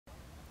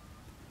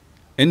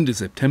Ende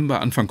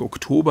September, Anfang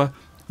Oktober,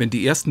 wenn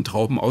die ersten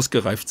Trauben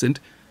ausgereift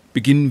sind,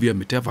 beginnen wir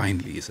mit der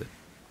Weinlese.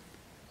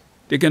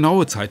 Der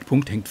genaue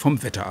Zeitpunkt hängt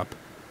vom Wetter ab.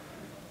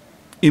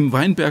 Im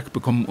Weinberg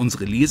bekommen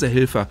unsere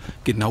Lesehelfer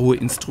genaue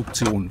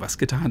Instruktionen, was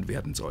getan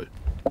werden soll.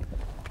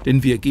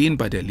 Denn wir gehen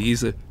bei der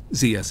Lese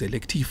sehr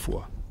selektiv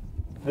vor.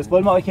 Das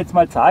wollen wir euch jetzt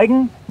mal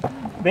zeigen,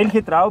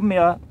 welche Trauben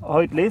ihr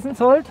heute lesen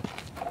sollt.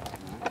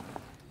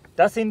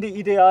 Das sind die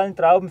idealen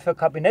Trauben für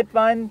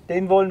Kabinettwein.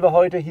 Den wollen wir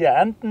heute hier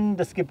ernten.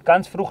 Das gibt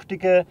ganz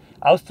fruchtige,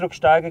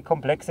 ausdrucksstarke,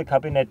 komplexe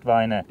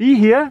Kabinettweine. Die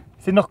hier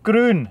sind noch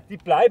grün. Die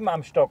bleiben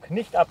am Stock,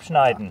 nicht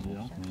abschneiden.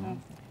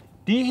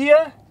 Die hier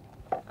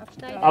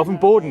auf dem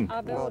Boden.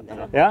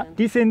 Ja,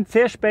 die sind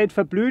sehr spät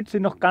verblüht,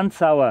 sind noch ganz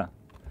sauer.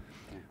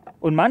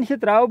 Und manche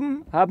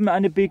Trauben haben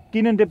eine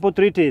beginnende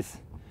Botrytis.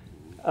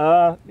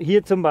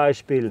 Hier zum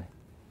Beispiel.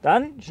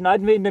 Dann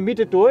schneiden wir in der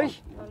Mitte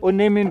durch und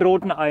nehmen den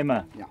roten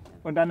Eimer.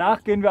 Und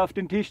danach gehen wir auf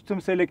den Tisch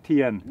zum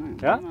Selektieren.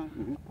 Ja?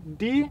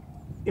 Die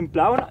im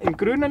blauen, im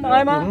grünen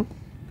Eimer,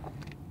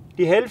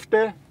 die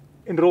Hälfte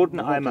im roten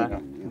Eimer.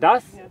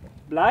 Das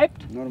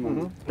bleibt,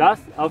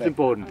 das auf dem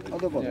Boden.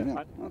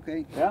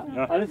 Okay. Ja?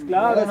 Alles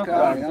klar? Alles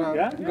klar,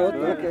 ja. Gut,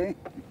 okay.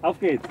 Auf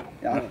geht's.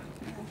 Ja.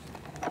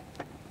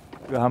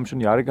 Wir haben schon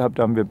Jahre gehabt,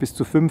 da haben wir bis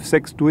zu 5,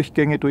 6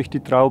 Durchgänge durch die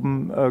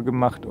Trauben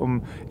gemacht,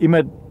 um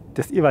immer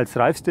das jeweils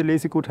reifste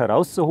Lesegut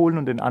herauszuholen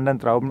und den anderen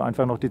Trauben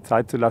einfach noch die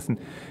Zeit zu lassen,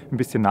 ein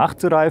bisschen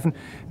nachzureifen.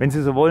 Wenn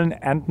Sie so wollen,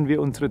 ernten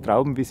wir unsere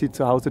Trauben, wie Sie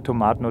zu Hause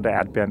Tomaten oder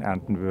Erdbeeren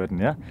ernten würden.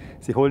 Ja?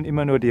 Sie holen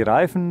immer nur die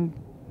reifen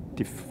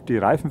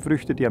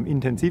Früchte, die am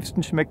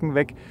intensivsten schmecken,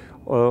 weg.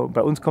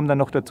 Bei uns kommt dann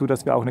noch dazu,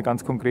 dass wir auch eine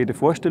ganz konkrete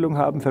Vorstellung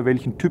haben, für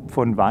welchen Typ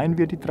von Wein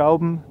wir die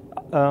Trauben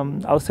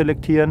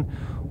ausselektieren.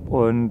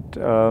 Und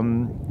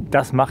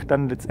das macht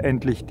dann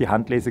letztendlich die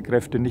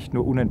Handlesekräfte nicht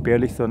nur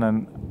unentbehrlich,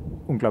 sondern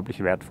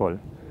unglaublich wertvoll.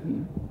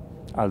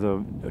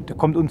 Also da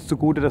kommt uns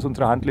zugute, dass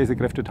unsere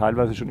Handlesekräfte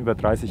teilweise schon über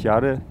 30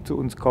 Jahre zu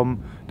uns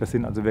kommen. Das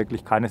sind also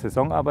wirklich keine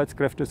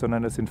Saisonarbeitskräfte,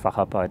 sondern das sind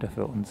Facharbeiter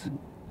für uns.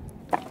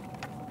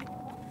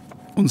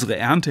 Unsere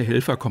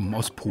Erntehelfer kommen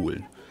aus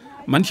Polen.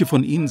 Manche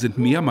von ihnen sind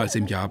mehrmals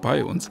im Jahr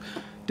bei uns,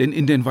 denn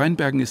in den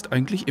Weinbergen ist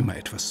eigentlich immer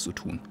etwas zu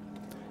tun.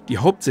 Die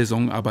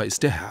Hauptsaison aber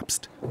ist der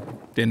Herbst.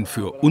 Denn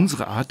für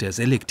unsere Art der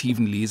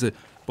selektiven Lese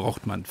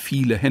braucht man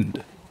viele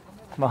Hände.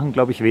 Machen,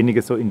 glaube ich,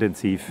 wenige so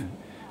intensiv.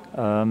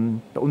 Bei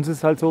uns ist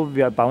es halt so,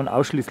 wir bauen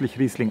ausschließlich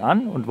Riesling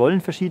an und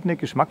wollen verschiedene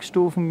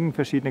Geschmacksstufen,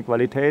 verschiedene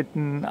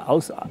Qualitäten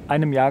aus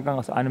einem Jahrgang,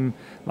 aus einem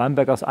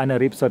Weinberg, aus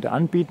einer Rebsorte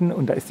anbieten.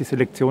 Und da ist die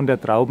Selektion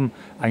der Trauben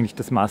eigentlich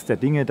das Maß der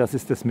Dinge. Das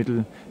ist das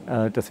Mittel,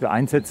 das wir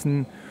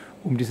einsetzen,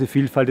 um diese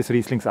Vielfalt des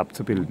Rieslings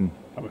abzubilden.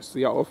 Aber es ist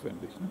sehr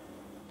aufwendig, ne?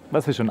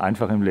 Was ist schon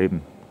einfach im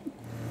Leben.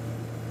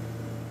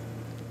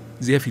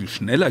 Sehr viel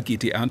schneller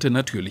geht die Ernte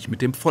natürlich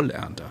mit dem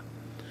Vollernter.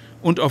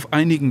 Und auf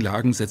einigen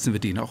Lagen setzen wir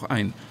den auch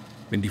ein,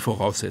 wenn die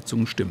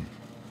Voraussetzungen stimmen.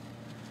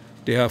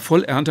 Der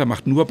Vollernter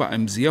macht nur bei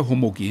einem sehr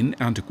homogenen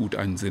Erntegut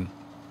einen Sinn.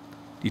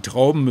 Die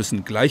Trauben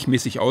müssen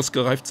gleichmäßig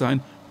ausgereift sein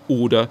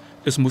oder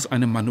es muss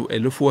eine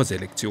manuelle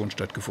Vorselektion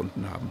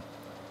stattgefunden haben.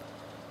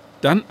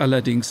 Dann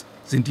allerdings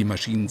sind die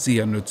Maschinen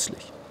sehr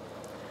nützlich.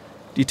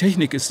 Die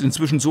Technik ist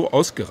inzwischen so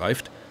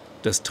ausgereift,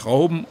 dass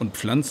Trauben und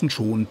Pflanzen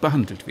schonend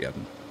behandelt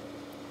werden.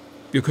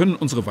 Wir können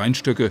unsere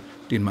Weinstöcke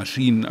den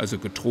Maschinen also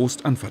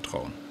getrost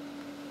anvertrauen.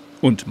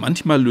 Und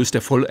manchmal löst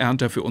der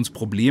Vollernter für uns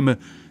Probleme,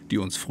 die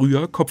uns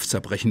früher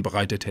Kopfzerbrechen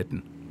bereitet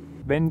hätten.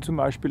 Wenn zum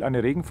Beispiel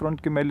eine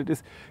Regenfront gemeldet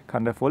ist,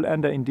 kann der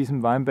Vollernter in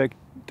diesem Weinberg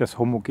das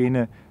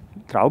homogene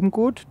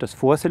Traubengut, das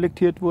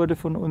vorselektiert wurde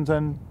von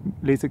unseren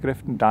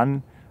Lesekräften,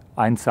 dann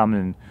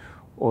einsammeln.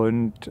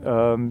 Und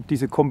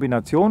diese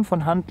Kombination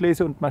von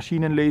Handlese und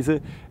Maschinenlese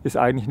ist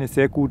eigentlich eine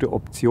sehr gute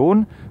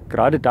Option,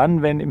 gerade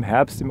dann, wenn im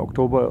Herbst, im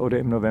Oktober oder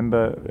im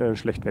November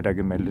Schlechtwetter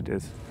gemeldet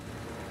ist.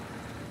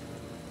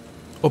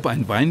 Ob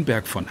ein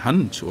Weinberg von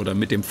Hand oder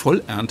mit dem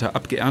Vollernter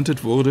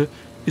abgeerntet wurde,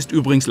 ist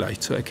übrigens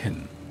leicht zu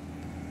erkennen.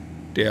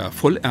 Der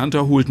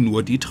Vollernter holt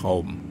nur die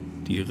Trauben,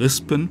 die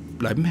Rispen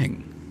bleiben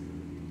hängen.